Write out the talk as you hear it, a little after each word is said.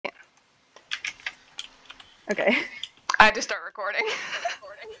Okay. I had to start recording.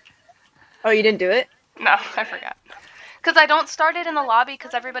 Oh, you didn't do it? No, I forgot. Because I don't start it in the lobby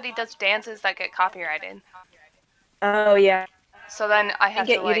because everybody does dances that get copyrighted. Oh, yeah. So then I have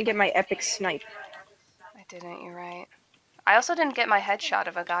to, You didn't get my epic snipe. I didn't, you're right. I also didn't get my headshot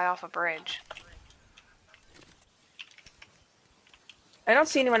of a guy off a bridge. I don't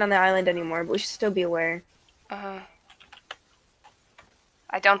see anyone on the island anymore, but we should still be aware. Uh-huh.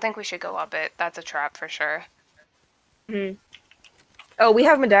 I don't think we should go up it. That's a trap for sure. Hmm. Oh, we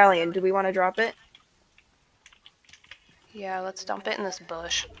have medallion. Do we want to drop it? Yeah, let's dump it in this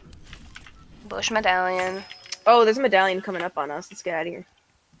bush. Bush medallion. Oh, there's a medallion coming up on us. Let's get out of here.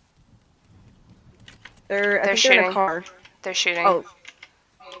 I think shooting. they're in a car. They're shooting. Oh.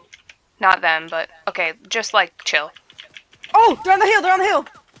 Not them, but okay, just like chill. Oh, they're on the hill. They're on the hill.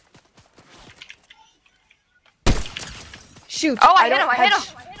 Shoot. Oh, I hit him. I hit him.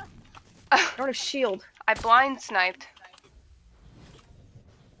 I don't have shield. I blind sniped.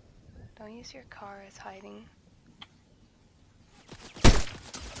 Don't use your car as hiding.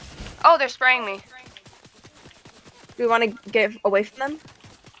 Oh, they're spraying me. Do we want to get away from them?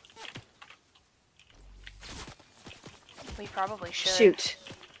 We probably should. Shoot.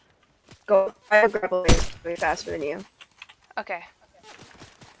 Go. I have a grapple way faster than you. Okay.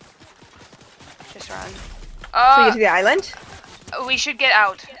 Just run. Should we get to the island? We should get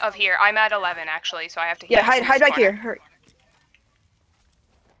out of here. I'm at 11 actually, so I have to. Yeah, hide back here. Hurry.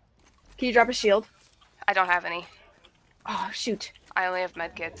 Can you drop a shield? I don't have any. Oh shoot. I only have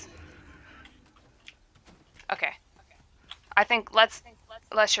medkits. Okay. I think let's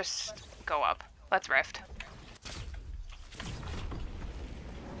just go up. Let's rift.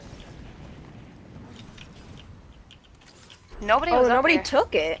 Nobody was up nobody here.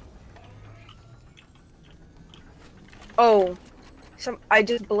 took it. Oh. I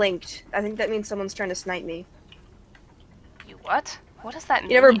just blinked. I think that means someone's trying to snipe me. You what? What does that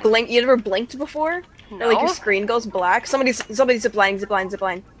mean? You never blinked before? No. Or, like, your screen goes black? Somebody's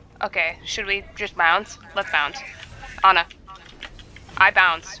zipline. Okay, should we just bounce? Let's bounce. Anna. I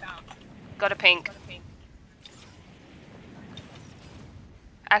bounced. Go to pink.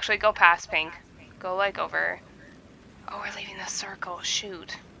 Actually, go past pink. Go, like, over. Oh, we're leaving the circle.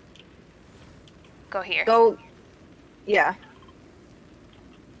 Shoot. Go here. Go. Yeah.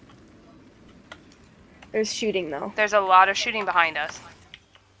 There's shooting, though. There's a lot of shooting behind us.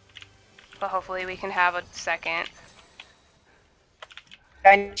 But hopefully we can have a second.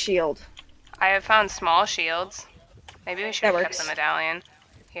 I need shield. I have found small shields. Maybe we should have kept works. the medallion.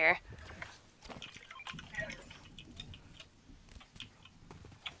 Here.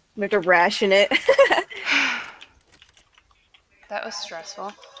 We have to ration it. That was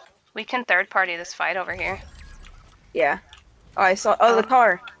stressful. We can third party this fight over here. Yeah. Oh, I saw. Oh, the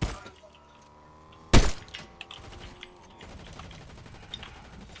car.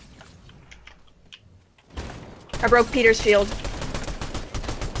 I broke Peter's shield.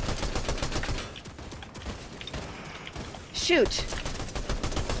 Shoot.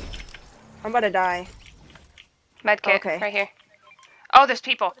 I'm about to die. Medkit, Okay. right here. Oh, there's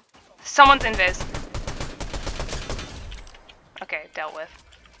people. Someone's invis. Okay, dealt with.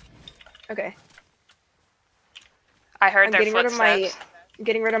 Okay. I heard I'm their getting rid of footsteps. I'm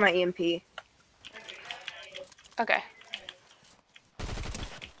getting rid of my EMP. Okay.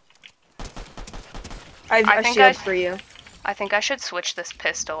 I have a shield for you. I think I should switch this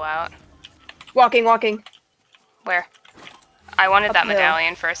pistol out. Walking. Where? I wanted that Uphill.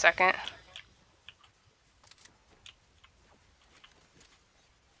 medallion for a second.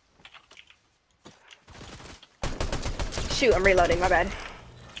 Shoot, I'm reloading, my bad.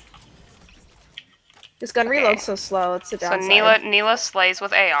 This gun reloads so slow, it's a So downside. Neela slays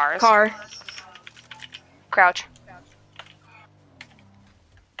with ARs. Car. Crouch.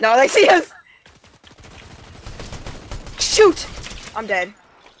 No, they see us! Shoot! I'm dead.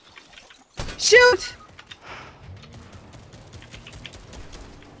 Shoot!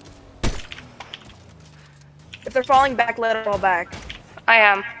 If they're falling back, let them fall back. I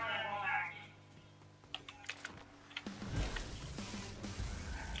am.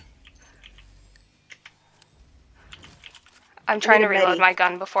 I'm trying to need a reload medi. my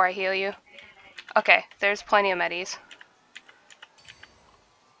gun before I heal you. Okay, there's plenty of medis.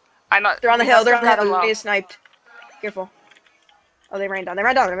 They're on the hill, Got 'em They're low. being sniped. Careful. Oh, they ran down.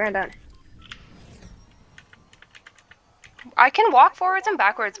 I can walk forwards and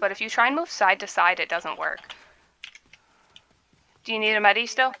backwards, but if you try and move side to side, it doesn't work. Do you need a medi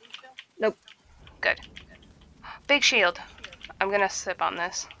still? Nope. Good. Big shield. I'm gonna sip on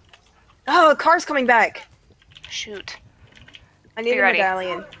this. Oh, a car's coming back. Shoot. I need Be a ready.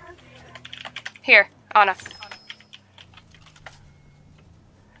 medallion. Here, Anna.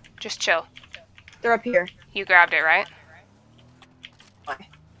 Just chill. They're up here. You grabbed it, right? I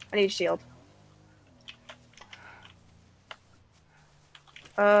need a shield.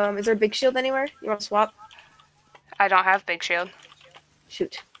 Is there a big shield anywhere? You want to swap? I don't have big shield.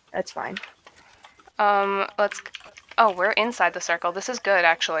 Shoot. That's fine. Let's... Oh, we're inside the circle. This is good,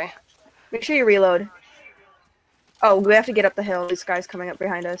 actually. Make sure you reload. Oh, we have to get up the hill. This guy's coming up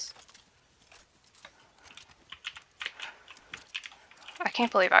behind us. I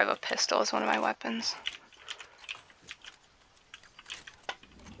can't believe I have a pistol as one of my weapons.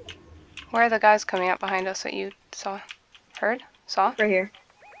 Where are the guys coming up behind us that you saw? Heard? Saw? Right here.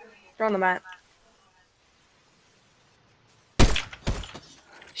 They're on the mat.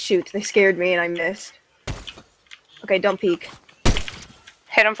 Shoot, they scared me and I missed. Okay, don't peek.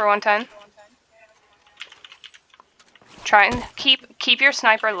 Hit him for 110. Try and keep your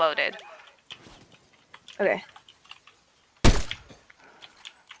sniper loaded. Okay.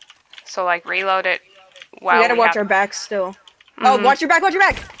 So like reload it while We gotta watch our backs still. Oh, watch your back, watch your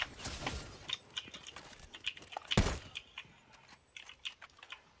back!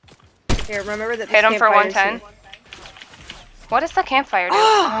 Here, remember that this Hit him for campfire's 110. here. What does the campfire do?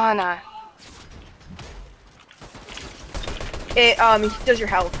 Anna. It does your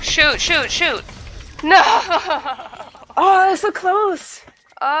health. Shoot, shoot, shoot! No! Oh, so close!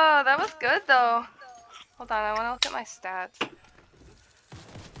 Oh, that was good though. Hold on, I wanna look at my stats.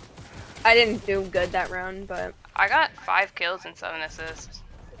 I didn't do good that round, but I got 5 kills and 7 assists.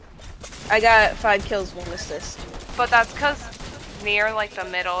 I got 5 kills, 1 assist. But that's because near like the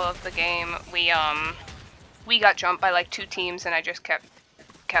middle of the game, we got jumped by like 2 teams, and I just kept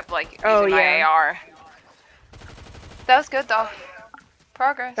like using my AR. That was good though.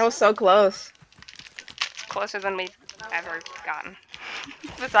 Progress. That was so close. Closer than we've ever gotten.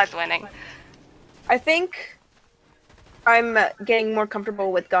 Besides winning. I think I'm getting more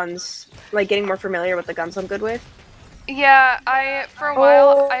comfortable with guns, like getting more familiar with the guns I'm good with. Yeah, for a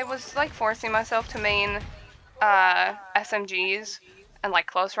while I was like forcing myself to main SMGs and like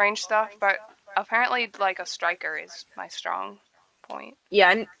close range stuff, but apparently like a striker is my strong point.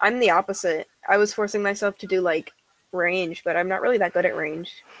 Yeah, I'm the opposite. I was forcing myself to do like range, but I'm not really that good at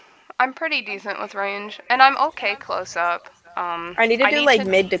range. I'm pretty decent with range, and I'm okay close up. I need to do like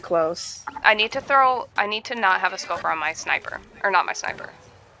mid to close. I need to not have a scoper on my sniper. Or not my sniper.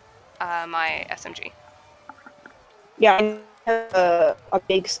 My SMG. Yeah, I have a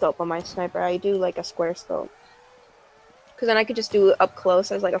big scope on my sniper. I do like a square scope. Because then I could just do up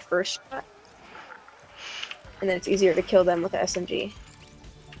close as like a first shot. And then it's easier to kill them with the SMG.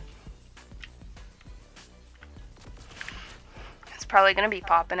 It's probably gonna be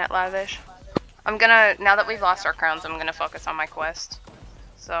popping at Lavish. Now that we've lost our crowns, I'm gonna focus on my quest.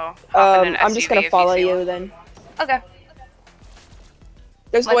 So, I'm just gonna follow you then. Okay.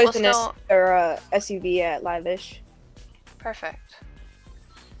 There's Like, always we'll an SUV at Lavish. Perfect.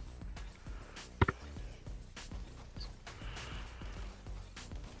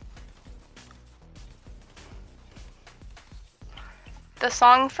 The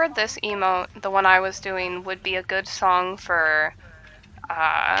song for this emote, the one I was doing, would be a good song for,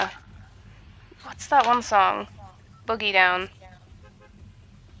 what's that one song? Boogie Down.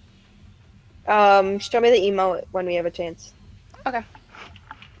 Show me the emote when we have a chance. Okay.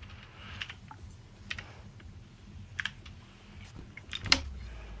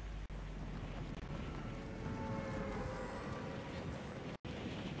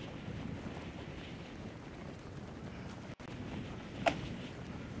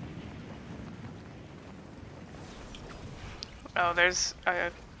 Oh, there's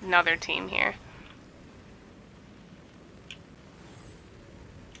another team here.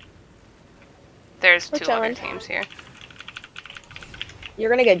 There's 2 other teams here. You're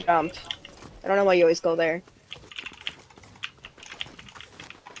gonna get jumped. I don't know why you always go there.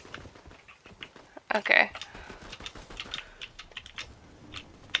 Okay.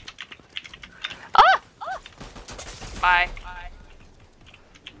 Ah! Bye.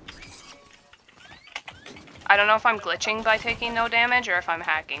 I don't know if I'm glitching by taking no damage or if I'm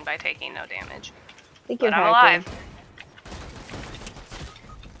hacking by taking no damage. I think you're But I'm hacking. alive.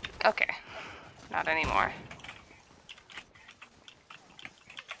 Okay. Not anymore.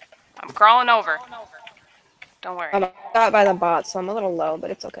 I'm crawling over. Don't worry. I'm got by the bot, so I'm a little low, but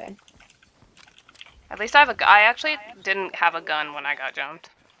it's okay. At least I have I actually didn't have a gun when I got jumped.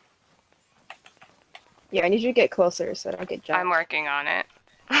 Yeah, I need you to get closer so I don't get jumped. I'm working on it.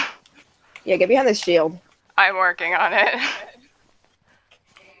 Yeah, get behind this shield. I'm working on it.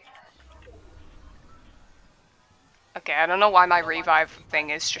 Okay, I don't know why my revive thing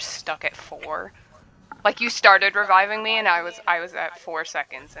is just stuck at 4. Like you started reviving me, and I was at 4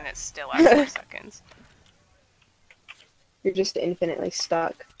 seconds, and it's still at 4 seconds. You're just infinitely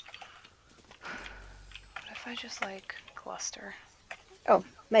stuck. What if I just like cluster? Oh,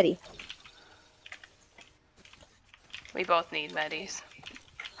 Medi. We both need medis.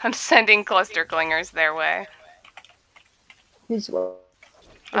 I'm sending cluster clingers their way. Who's what?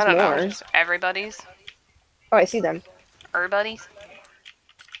 I There's don't know, more. just everybody's. Oh, I see them. Everybody's.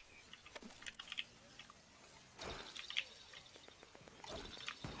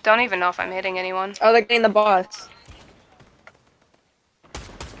 Don't even know if I'm hitting anyone. Oh, they're getting the boss.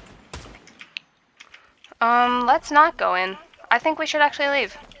 Let's not go in. I think we should actually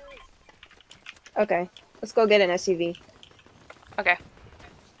leave. Okay, let's go get an SUV. Okay.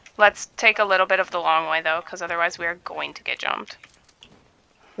 Let's take a little bit of the long way, though, because otherwise we are going to get jumped.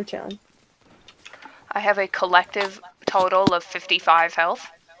 We're chilling. I have a collective total of 55 health.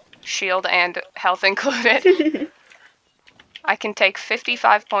 Shield and health included. I can take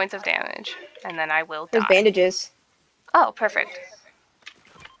 55 points of damage, and then I will die. There's bandages. Oh, perfect.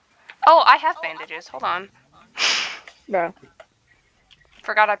 Oh, I have bandages. Hold on. Bro.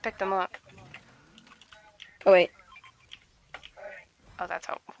 Forgot I picked them up. Oh, wait. Oh, that's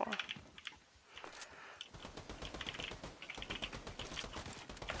helpful.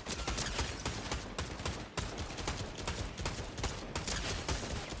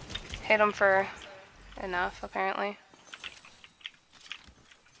 Hit him for enough, apparently.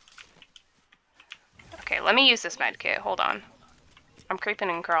 Okay, let me use this med kit. Hold on. I'm creeping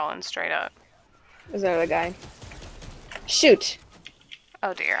and crawling straight up. There's another guy. Shoot!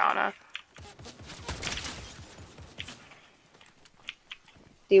 Oh dear, Anna.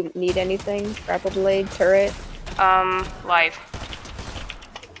 Do you need anything? Grapple blade, turret? Life.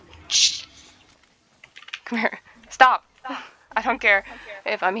 Come here. Stop! I don't care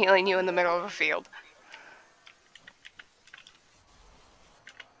if I'm healing you in the middle of a field.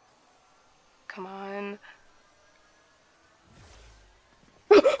 Come on.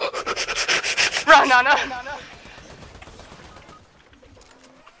 Run, Anna!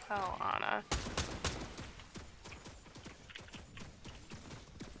 Oh, Anna.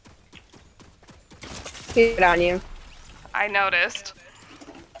 He's on you. I noticed.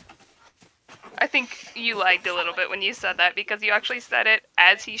 I think you lagged a little bit when you said that because you actually said it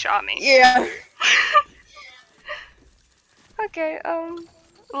as he shot me. Yeah. Okay,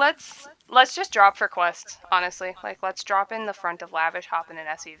 let's just drop for quests, honestly. Like, let's drop in the front of Lavish, hop in an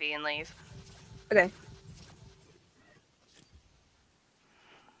SUV, and leave. Okay.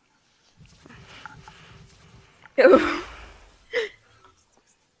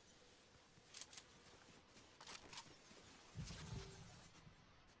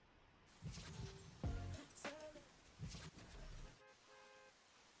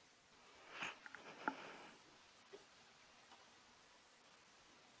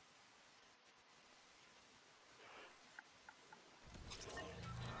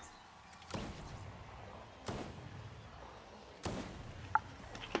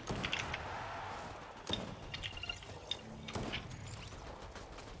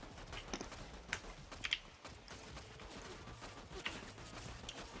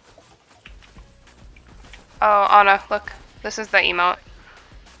 Oh, Anna, look. This is the emote.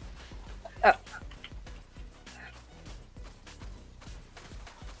 Oh.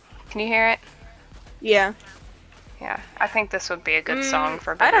 Can you hear it? Yeah. Yeah, I think this would be a good song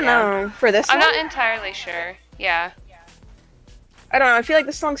for I don't Billy. know. For this I'm one? not entirely sure. Yeah. I don't know. I feel like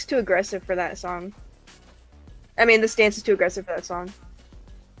the song's too aggressive for that song. I mean, this dance is too aggressive for that song.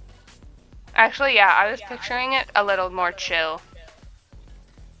 Actually, yeah, I was picturing it a little more chill.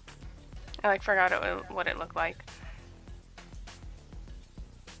 I like forgot what it looked like.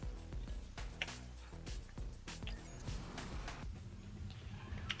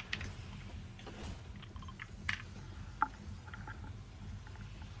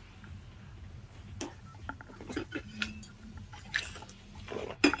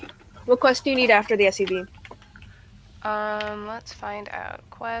 What quest do you need after the SUV? Let's find out.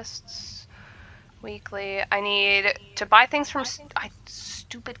 Quests. Weekly. I need to buy things from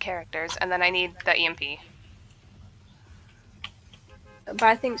stupid characters, and then I need the EMP.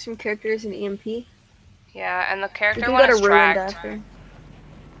 Buy things from characters in EMP. Yeah, and the We character can one go to is Ruined tracked. after.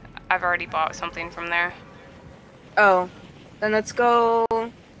 I've already bought something from there. Oh. Then let's go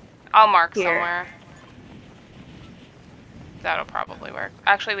I'll mark here. somewhere. That'll probably work.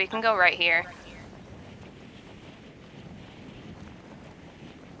 Actually, we can go right here.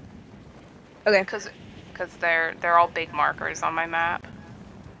 Okay. Cause they're all big markers on my map.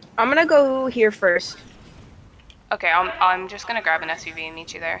 I'm gonna go here first. Okay, I'm just gonna grab an SUV and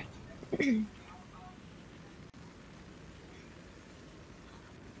meet you there.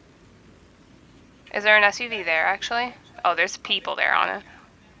 Is there an SUV there, actually? Oh, there's people there, Anna.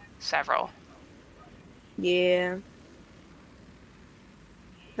 Several. Yeah.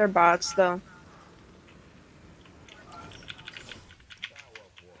 They're bots, though.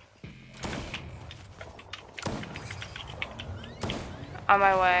 On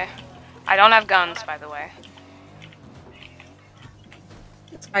my way. I don't have guns, by the way.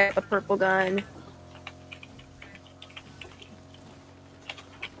 I got the purple gun.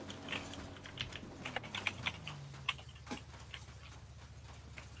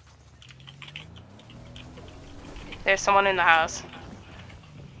 There's someone in the house.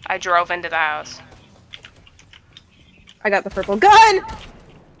 I drove into the house. I got the purple gun!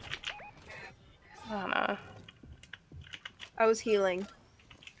 Oh no. I was healing.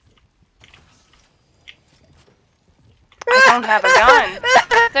 I don't have a gun.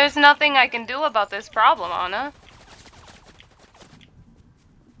 There's nothing I can do about this problem, Anna.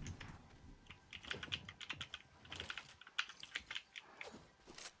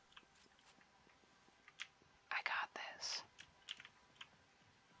 I got this.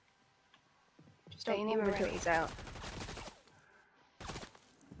 Just don't move until he's out.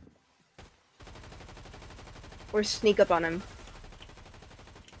 Or sneak up on him.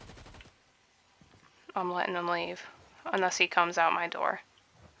 I'm letting him leave. Unless he comes out my door.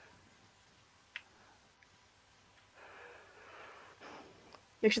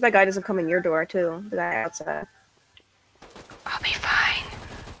 Make sure that guy doesn't come in your door, too. The guy outside. I'll be fine.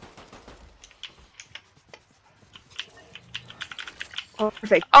 Oh,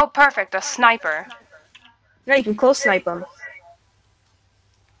 perfect. Oh, perfect. A sniper. No, you can close snipe him.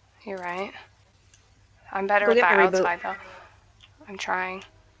 You're right. I'm better Go at get that the reboot. outside, though. I'm trying.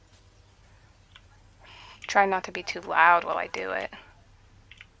 Try not to be too loud while I do it.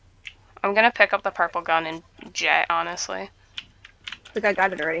 I'm gonna pick up the purple gun and jet, honestly. I think I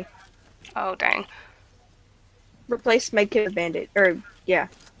got it already. Oh, dang. Replace medkit with bandit. Or, yeah.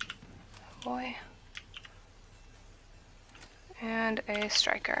 Boy. And a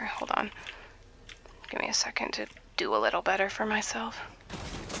striker. Hold on. Give me a second to do a little better for myself.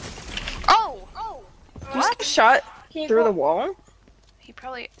 Oh! What? Just shot through the wall? He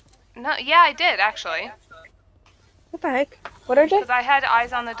probably... No, yeah, I did, actually. What the heck? What are they? Because I had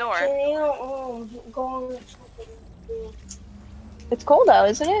eyes on the door. It's cold out,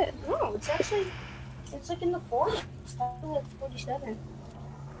 isn't it? No, it's actually, it's like in the 40s. It's probably like 47.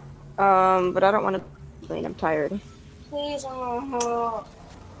 But I don't want to clean. I'm tired. Please,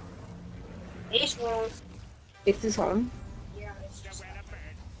 Ace was. Ace is home. Yeah, it's just.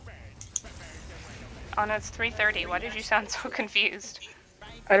 Oh no, it's 3:30. Why did you sound so confused?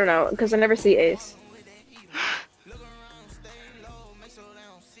 I don't know, because I never see Ace.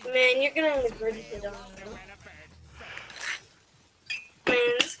 Man, you're gonna regret it. Man,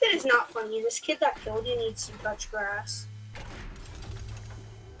 this kid is not funny. This kid that killed you needs some touch grass.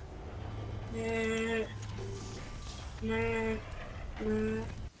 Man.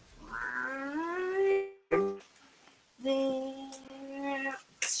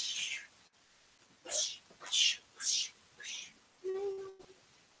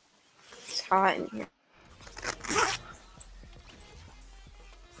 It's hot in here.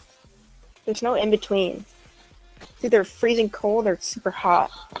 There's no in between. It's either freezing cold or it's super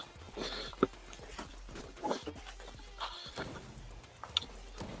hot.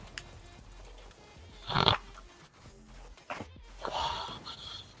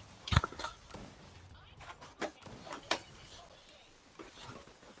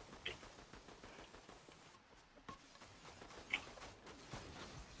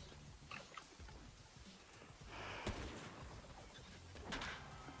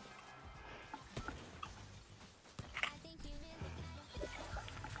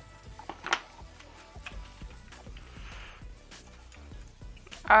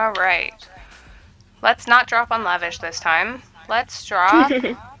 Alright. Let's not drop on Lavish this time. Let's drop...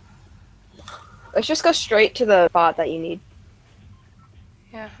 Let's just go straight to the bot that you need.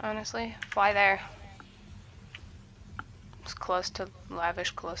 Yeah, honestly. Fly there. It's close to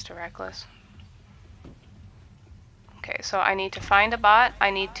Lavish, close to Reckless. Okay, so I need to find a bot,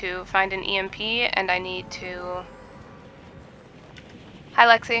 I need to find an EMP, and I need to... Hi,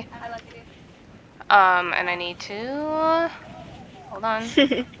 Lexi. And I need to... Hold on.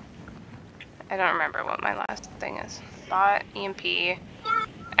 I don't remember what my last thing is. Bot, EMP,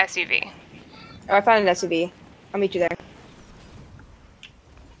 SUV. Oh, I found an SUV. I'll meet you there.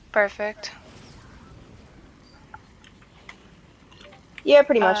 Perfect. Yeah,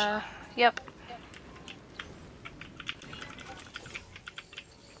 pretty much. Yep.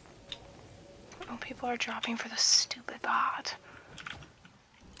 Oh, people are dropping for the stupid bot.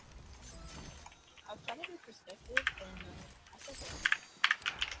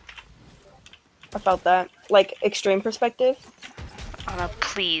 I felt that. Like, extreme perspective. Anna,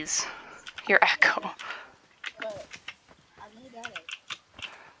 please. Your echo.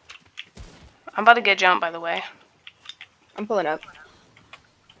 I'm about to get jumped, by the way. I'm pulling up.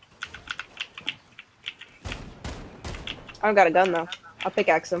 I don't got a gun, though. I'll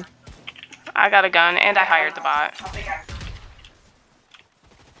pickaxe him. I got a gun, and I hired the bot.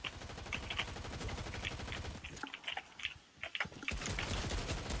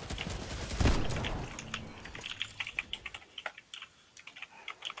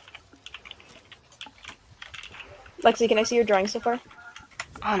 Lexi, can I see your drawing so far?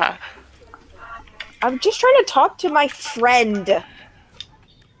 Anna. I'm just trying to talk to my friend.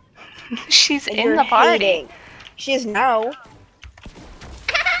 She's And in you're the party. hating. She is now.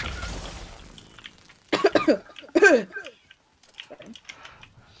 I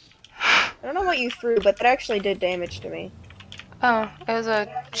don't know what you threw, but that actually did damage to me. Oh, it was a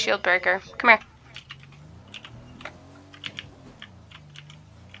shield breaker. Come here.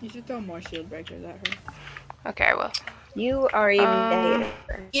 You should throw more shield breakers at her. Okay, I will. You are a hater.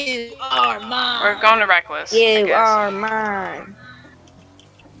 You are mine! We're going to reckless. I You guess. are mine.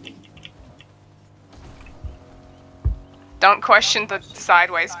 Don't question the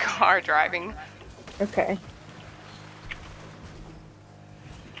sideways car driving. Okay.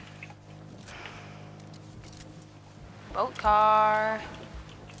 Boat car.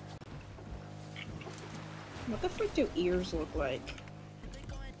 What the frick do ears look like?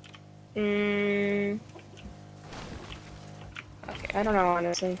 Mm, Okay, I don't know,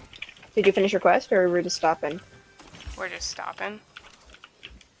 honestly. Did you finish your quest, or were we just stopping? we're just stopping.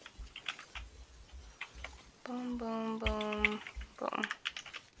 Boom, boom, boom, boom.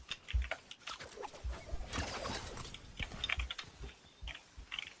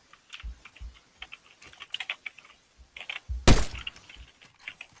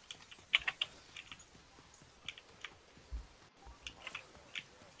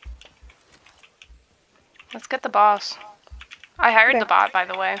 Let's get the boss. I hired Okay. the bot, by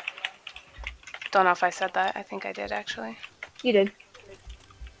the way. Don't know if I said that. I think I did, actually. You did.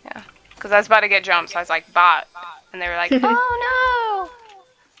 Yeah. Because I was about to get jumped, so I was like, bot. And they were like, oh no!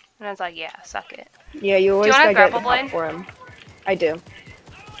 And I was like, yeah, suck it. Yeah, you always want a gotta get grapple the help blade? for him. I do.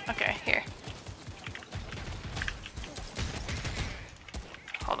 Okay, here.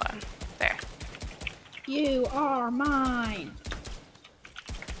 Hold on. There. You are mine!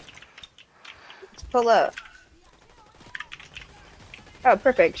 Let's pull up. Oh,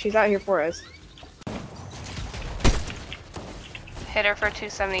 perfect. She's out here for us. Hit her for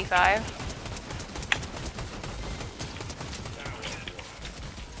 275.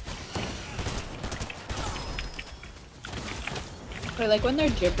 But like when they're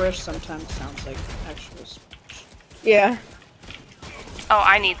gibberish, sometimes sounds like actual speech. Yeah. Oh,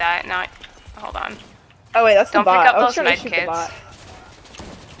 I need that. Not. Hold on. Oh wait, that's the Don't bot. pick up I was those trying to med shoot the bot. kits.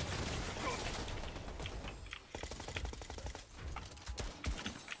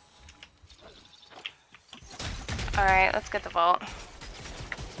 Alright, let's get the vault.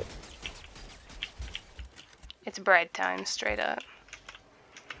 It's bread time, straight up.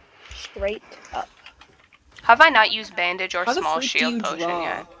 Straight up. Have I not used bandage or How the small freak do shield you potion draw?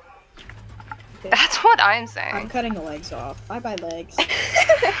 yet? Okay. That's what I'm I'm saying. cutting the legs off. Bye bye legs.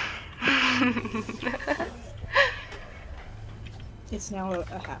 It's now a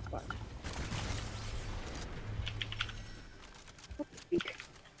half bar.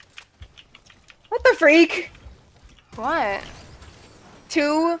 What the freak? What?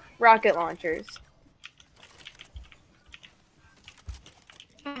 2 rocket launchers.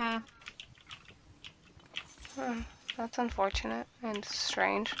 Hmm, that's unfortunate and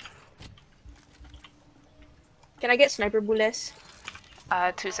strange. Can I get sniper bullets?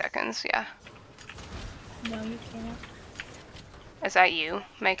 2 seconds, yeah. No, you can't. Is that you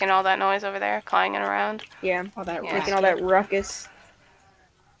making all that noise over there, clanging around? Yeah. All that Yeah. Making all that ruckus.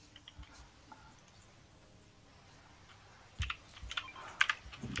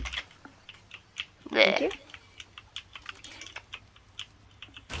 Thank Blech. you.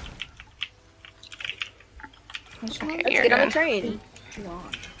 What's Okay, Let's you're get on the good. train.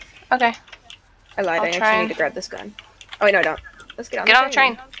 wrong? Okay, I lied. I'll I try actually and- need to grab this gun. Oh wait, no, I don't. Let's get on get the on the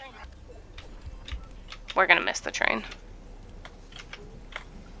train. We're gonna miss the train.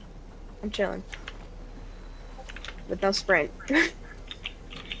 I'm chilling. With no sprint.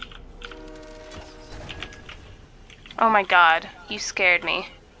 Oh my god, you scared me.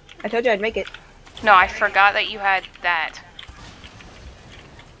 I told you I'd make it. No, I forgot that you had that.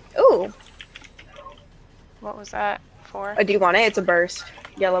 Ooh. What was that for? Do you want it? It's a burst.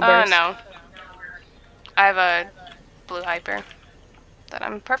 Yellow burst. No. I have a blue hyper that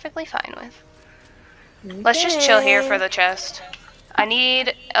I'm perfectly fine with. Let's just chill here for the chest. I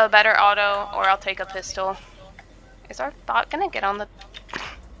need a better auto, or I'll take a pistol. Is our bot gonna get on the...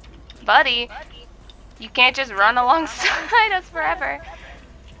 Buddy, you can't just run alongside us forever.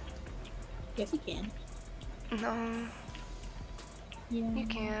 Yes, he can. No, Yeah. you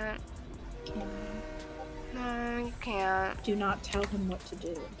can't. Can. No, you can't. Do not tell him what to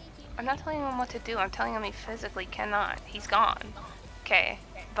do. I'm not telling him what to do. I'm telling him he physically cannot. He's gone. Okay,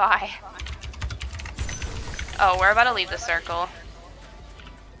 bye. Oh, we're about to leave the circle.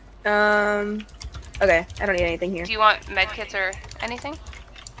 Okay, I don't need anything here. Do you want medkits or anything?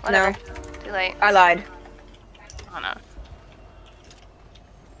 Whatever. No. Too late. I lied. Oh no.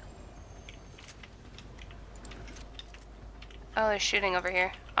 Oh, there's shooting over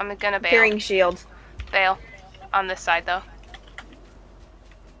here. I'm gonna bail. Carrying shield. Bail. On this side though.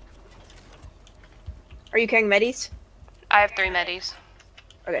 Are you carrying medis? I have 3 medis.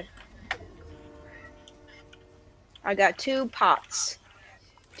 Okay. I got 2 pots.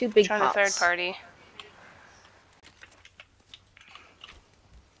 2 big Trying pots. the third party.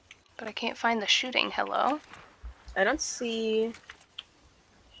 But I can't find the shooting. Hello? I don't see...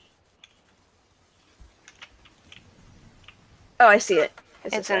 Oh, I see it.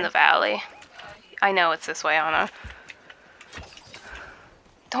 It's in the valley. I know it's this way, Anna.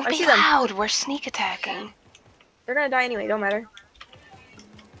 Don't be loud. We're sneak attacking. They're gonna die anyway. Don't matter.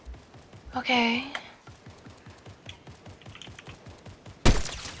 Okay.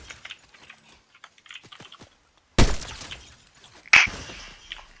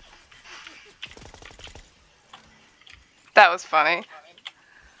 That was funny.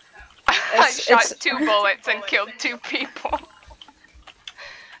 I shot 2 bullets and killed 2 people.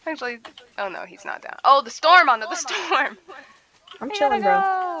 Actually, oh no, he's not down. Oh, the storm, Anna, the storm! I'm chilling, bro.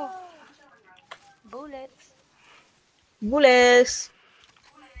 Go. Bullets. Bullets.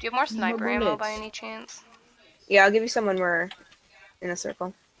 Do you have more sniper ammo by bullets. any chance? Yeah, I'll give you some when we're in a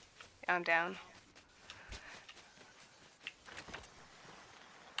circle. Yeah, I'm down.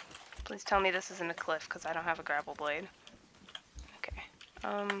 Please tell me this isn't a cliff, because I don't have a grapple blade. Okay.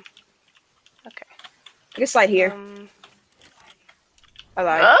 Okay. I can slide here. I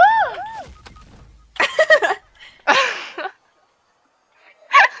lied.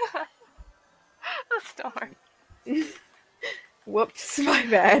 The storm. Whoops, my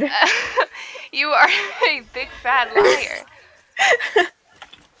bad. You are a big fat liar.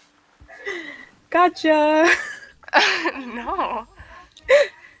 Gotcha. No.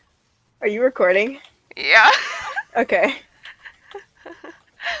 Are you recording? Yeah. Okay.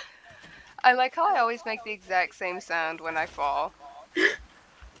 I like how I always make the exact same sound when I fall.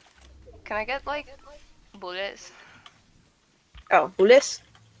 Can I get, like, bullets? Oh, bullets?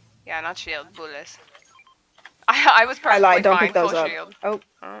 Yeah, not shield, bullets. I was I perfectly lied. Don't fine, pick those full up. shield. Oh,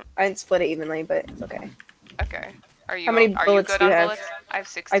 I didn't split it evenly, but it's okay. Okay. Are you, How many are bullets you good do you on have? bullets? I have I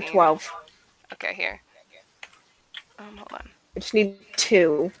 16. have 12. Okay, here. Hold on. I just need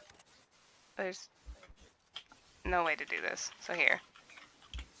 2. There's no way to do this. So here.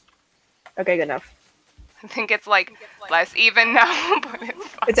 Okay, good enough. I think it's like less even now, but it's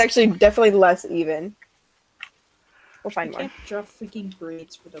fine. It's actually definitely less even. We'll find I more. can't drop freaking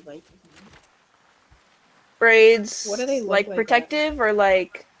braids for the life of me. Braids. What do they look like? Protective or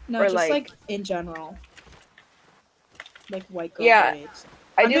like? No, or just like in general. Like white girl Yeah, braids.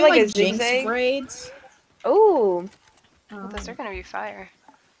 I I'm do doing, like a Jinx zigzag. braids. Oh, Those are gonna be fire.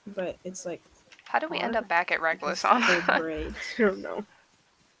 But it's like How do we end hard up back at Reckless because on? they're braids. I don't know.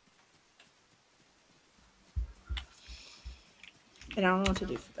 And I don't know what to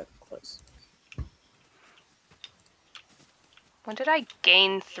do for the clothes. When did I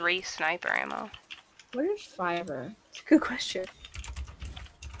gain 3 sniper ammo? What is fiber? Good question.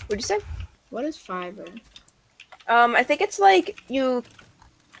 What'd you say? What is fiber? I think it's like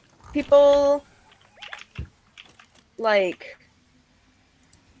people like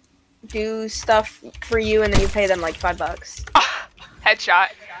do stuff for you and then you pay them like $5. Headshot.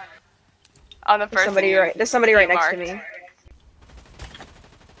 On the There's person somebody you- right. There's somebody right you next to marked. me.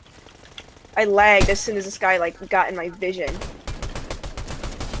 I lagged as soon as this guy like got in my vision.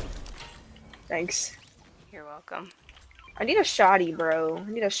 Thanks. You're welcome. I need a shoddy, bro.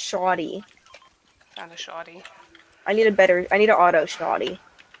 I need a shoddy. Found a shoddy. I need an auto shoddy.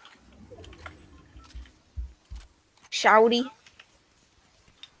 Shouty.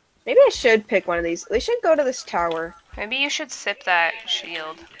 Maybe I should pick one of these. We should go to this tower. Maybe you should sip that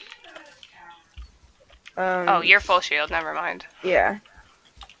shield. Um, Oh, you're full shield. Never mind. Yeah.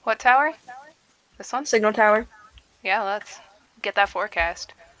 What tower? This one? Signal tower. Yeah, let's get that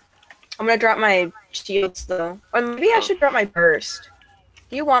forecast. I'm gonna drop my shields though. Or maybe I should drop my burst.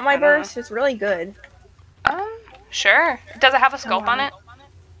 Do you want my I don't know. burst? It's really good. Sure. Does it have a scope on it?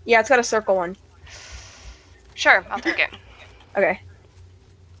 Yeah, it's got a circle one. Sure, I'll take it. Okay.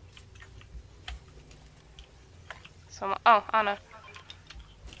 So, oh, Anna.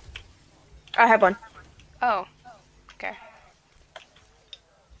 I have one. Oh, okay.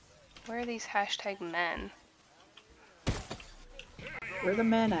 Where are these hashtag men? Where the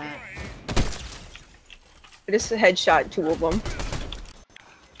men at? I just headshot 2 of them.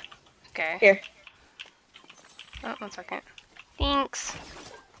 Okay. Here. Oh, 1 second. Thanks.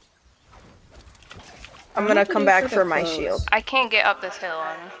 I'm gonna come back for my shield. I can't get up this hill,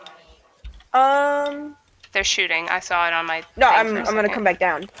 Anna. Um. They're shooting. I saw it on my. No, thing I'm for a gonna second. come back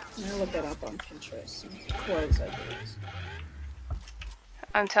down. I'm gonna look it up on Pinterest. Clothes, I guess.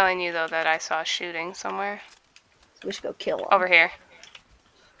 I'm telling you though that I saw shooting somewhere. So we should go kill them. Over here.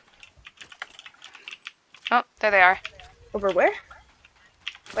 Oh, there they are. Over where?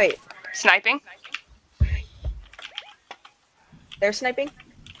 Wait, Sniping? they're sniping?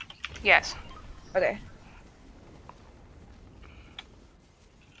 Yes. Okay.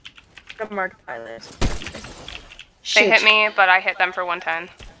 I'm marked islands. They hit me, but I hit them for 110.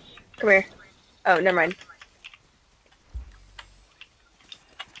 Come here. Oh, never mind.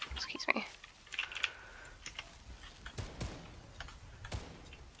 Excuse me.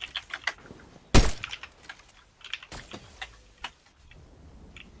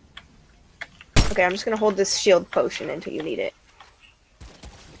 Okay, I'm just gonna hold this shield potion until you need it.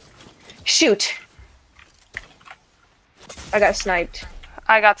 Shoot! I got sniped.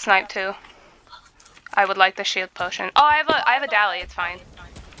 I got sniped too. I would like the shield potion. Oh, I have a dally. It's fine.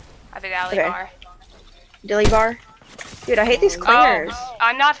 I have a dally Okay. bar. Dilly bar? Dude, I hate these clingers. Oh,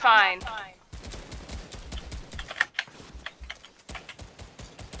 I'm not fine.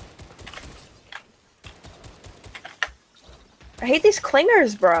 I hate these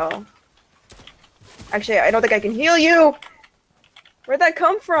clingers, bro. Actually, I don't think I can heal you! Where'd that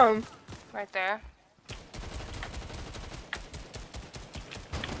come from? Right there.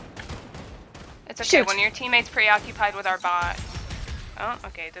 It's okay Shoot. when your teammate's preoccupied with our bot. Oh,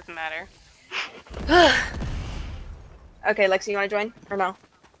 okay, it doesn't matter. Okay, Lexi, you wanna join? Or no?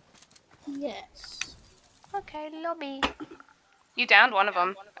 Yes. Okay, lobby. You downed one of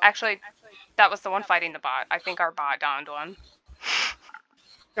them. Actually, that was the one fighting the bot. I think our bot downed one.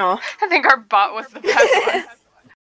 No. I think our bot was the best one.